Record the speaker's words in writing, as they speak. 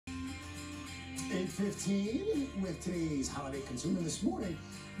8:15 with today's holiday consumer this morning.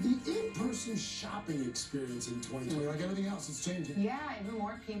 The in-person shopping experience in 2020, like everything else, is changing. Yeah, even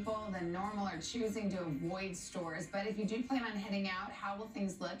more people than normal are choosing to avoid stores. But if you do plan on heading out, how will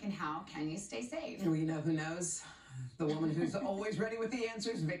things look and how can you stay safe? Well, you know who knows? The woman who's always ready with the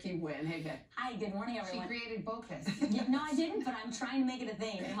answers, Vicky Wynn. Hey, Vic. Hi, good morning, everyone. She created BOCUS. Yeah, no, I didn't, but I'm trying to make it a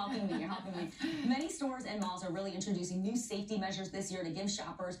thing. You're helping me. You're helping me. Many stores and malls are really introducing new safety measures this year to give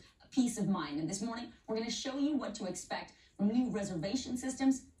shoppers peace of mind. And this morning, we're going to show you what to expect from new reservation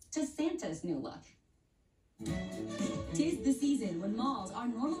systems to Santa's new look. 'Tis the season when malls are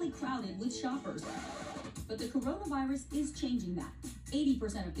normally crowded with shoppers. But the coronavirus is changing that.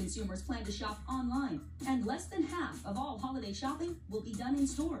 80% of consumers plan to shop online, and less than half of all holiday shopping will be done in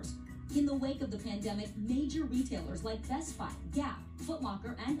stores. In the wake of the pandemic, major retailers like Best Buy, Gap, Foot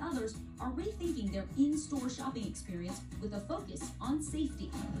Locker, and others are rethinking their in-store shopping experience with a focus on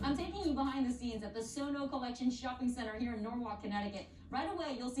safety. I'm taking you behind the scenes at the Sono Collection Shopping Center here in Norwalk, Connecticut. Right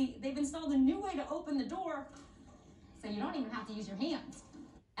away, you'll see they've installed a new way to open the door, so you don't even have to use your hands.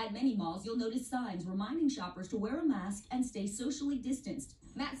 At many malls, you'll notice signs reminding shoppers to wear a mask and stay socially distanced.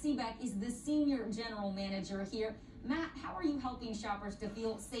 Matt Seebeck is the senior general manager here. Matt, how are you helping shoppers to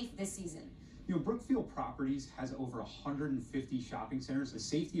feel safe this season? You know, Brookfield Properties has over 150 shopping centers. The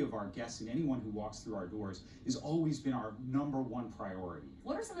safety of our guests and anyone who walks through our doors has always been our #1 priority.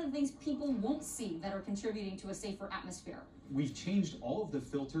 What are some of the things people won't see that are contributing to a safer atmosphere? We've changed all of the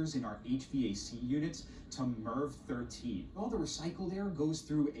filters in our HVAC units to MERV 13. All the recycled air goes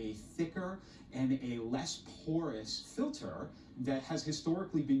through a thicker and a less porous filter that has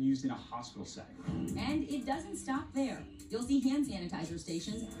historically been used in a hospital setting. And it doesn't stop there. You'll see hand sanitizer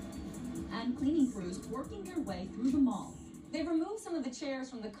stations and cleaning crews working their way through the mall. They've removed some of the chairs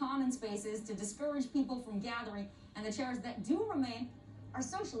from the common spaces to discourage people from gathering, and the chairs that do remain are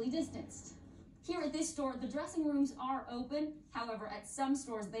socially distanced. Here at this store, the dressing rooms are open. However, at some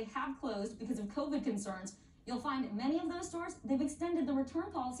stores, they have closed because of COVID concerns. You'll find at many of those stores, they've extended the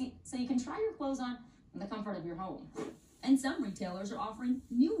return policy so you can try your clothes on in the comfort of your home. And some retailers are offering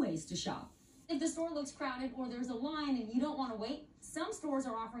new ways to shop. If the store looks crowded or there's a line and you don't want to wait, some stores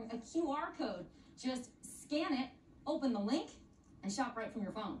are offering a QR code. Just scan it, open the link, and shop right from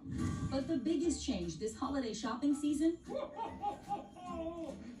your phone. But the biggest change this holiday shopping season?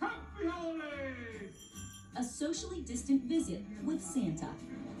 Happy holidays! A socially distant visit with Santa.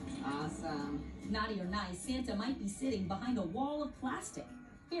 Awesome. Naughty or nice, Santa might be sitting behind a wall of plastic.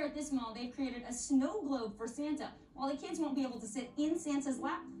 Here at this mall, they've created a snow globe for Santa. While the kids won't be able to sit in Santa's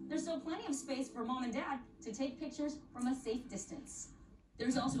lap, there's still plenty of space for mom and dad to take pictures from a safe distance.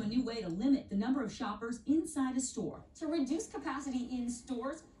 There's also a new way to limit the number of shoppers inside a store. To reduce capacity in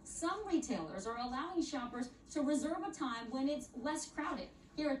stores, some retailers are allowing shoppers to reserve a time when it's less crowded.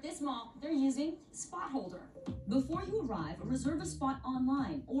 Here at this mall, they're using Spot Holder. Before you arrive, reserve a spot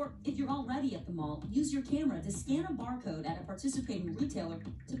online, or if you're already at the mall, use your camera to scan a barcode at a participating retailer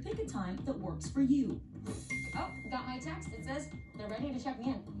to pick a time that works for you. Oh, got my text. It says they're ready to check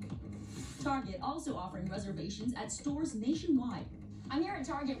me in. Target also offering reservations at stores nationwide. I'm here at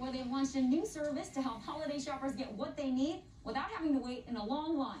Target where they've launched a new service to help holiday shoppers get what they need without having to wait in a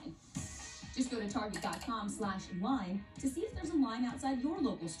long line. Just go to target.com/line to see if there's a line outside your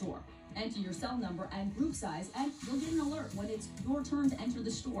local store. Enter your cell number and group size, and you'll get an alert when it's your turn to enter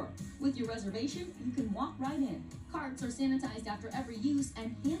the store. With your reservation, you can walk right in. Carts are sanitized after every use,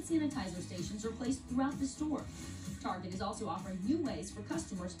 and hand sanitizer stations are placed throughout the store. Target is also offering new ways for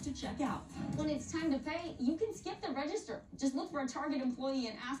customers to check out. When it's time to pay, you can skip the register. Just look for a Target employee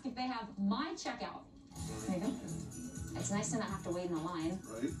and ask if they have My Checkout. There you go. It's nice to not have to wait in a line.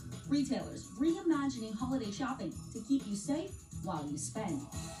 Right? Retailers reimagining holiday shopping to keep you safe while you spend.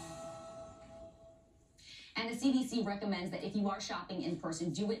 And the CDC recommends that if you are shopping in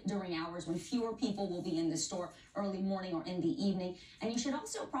person, do it during hours when fewer people will be in the store, early morning or in the evening. And you should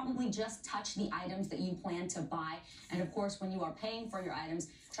also probably just touch the items that you plan to buy. And of course, when you are paying for your items,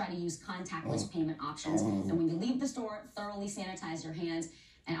 try to use contactless payment options. And when you leave the store, thoroughly sanitize your hands.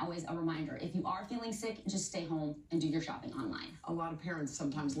 And always a reminder, if you are feeling sick, just stay home and do your shopping online. A lot of parents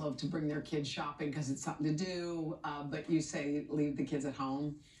sometimes love to bring their kids shopping because it's something to do, but you say leave the kids at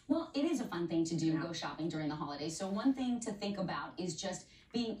home. Well, it is a fun thing to do, Yeah. go shopping during the holidays. So one thing to think about is just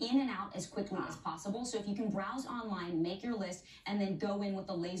being in and out as quickly as possible. So if you can browse online, make your list, and then go in with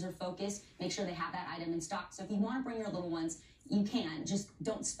a laser focus, make sure they have that item in stock. So if you want to bring your little ones, you can. Just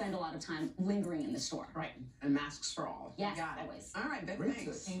don't spend a lot of time lingering in the store. Right. And masks for all. Yes, Got it. always. All right, Vic, Great thanks.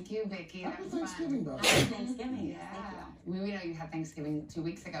 tips. Thank you, Vicki. Happy That was Thanksgiving, fun. though. Happy Thanksgiving. Yeah. Thank you. We know you had Thanksgiving 2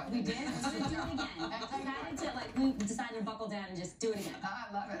 weeks ago. We did. We're gonna do it again. Excited to we decided to buckle down and just do it again.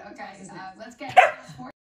 I love it. Okay, let's get sports.